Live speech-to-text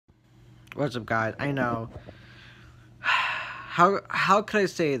What's up, guys? I know. How could I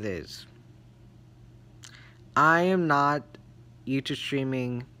say this? I am not YouTube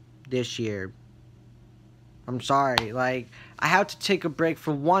streaming this year. I'm sorry. Like, I have to take a break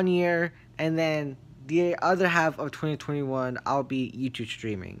for 1 year, and then the other half of 2021, I'll be YouTube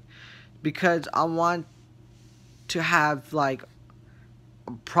streaming because I want to have like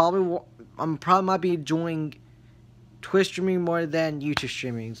probably I'm probably might be doing Twitch streaming more than YouTube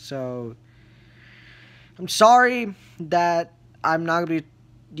streaming. So I'm sorry that I'm not gonna be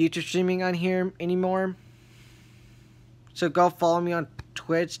YouTube streaming on here anymore. So go follow me on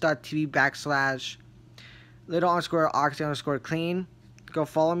twitch.tv/ little underscore oxy underscore clean. Go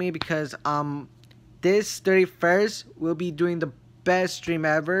follow me because this 31st we'll be doing the best stream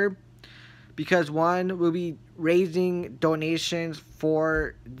ever, because one, we'll be raising donations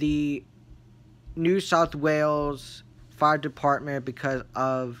for the New South Wales Fire Department because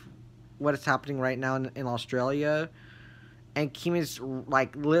of what is happening right now in Australia. And Kim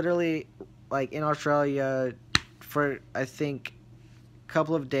like literally like in Australia for I think a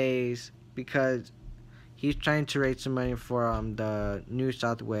couple of days because he's trying to raise some money for the New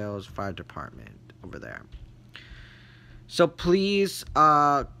South Wales Fire Department over there. So please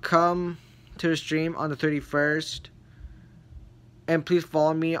come to the stream on the 31st, and please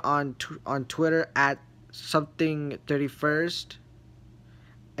follow me on Twitter at something31st,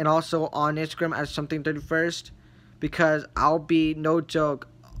 and also on Instagram at something31st, because I'll be, no joke,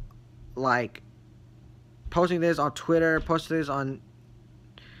 like posting this on Twitter, posting this on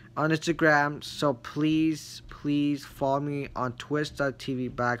Instagram. So please follow me on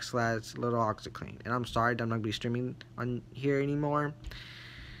twitch.tv / little oxyclean. And I'm sorry that I'm not gonna be streaming on here anymore.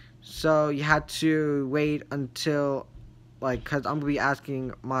 So you had to wait until, like, cause I'm gonna be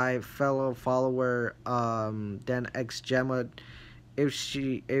asking my fellow follower Dan X Gemma if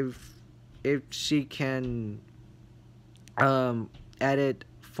she can edit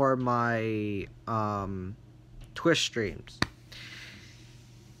for my Twitch streams.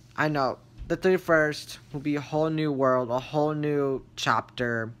 I know the 31st will be a whole new world, a whole new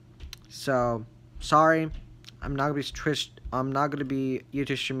chapter. So sorry, I'm not gonna be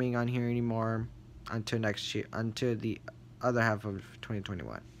YouTube streaming on here anymore until next year, until the other half of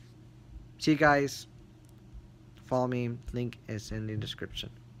 2021. See you guys. Follow me. Link is in the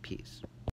description. Peace.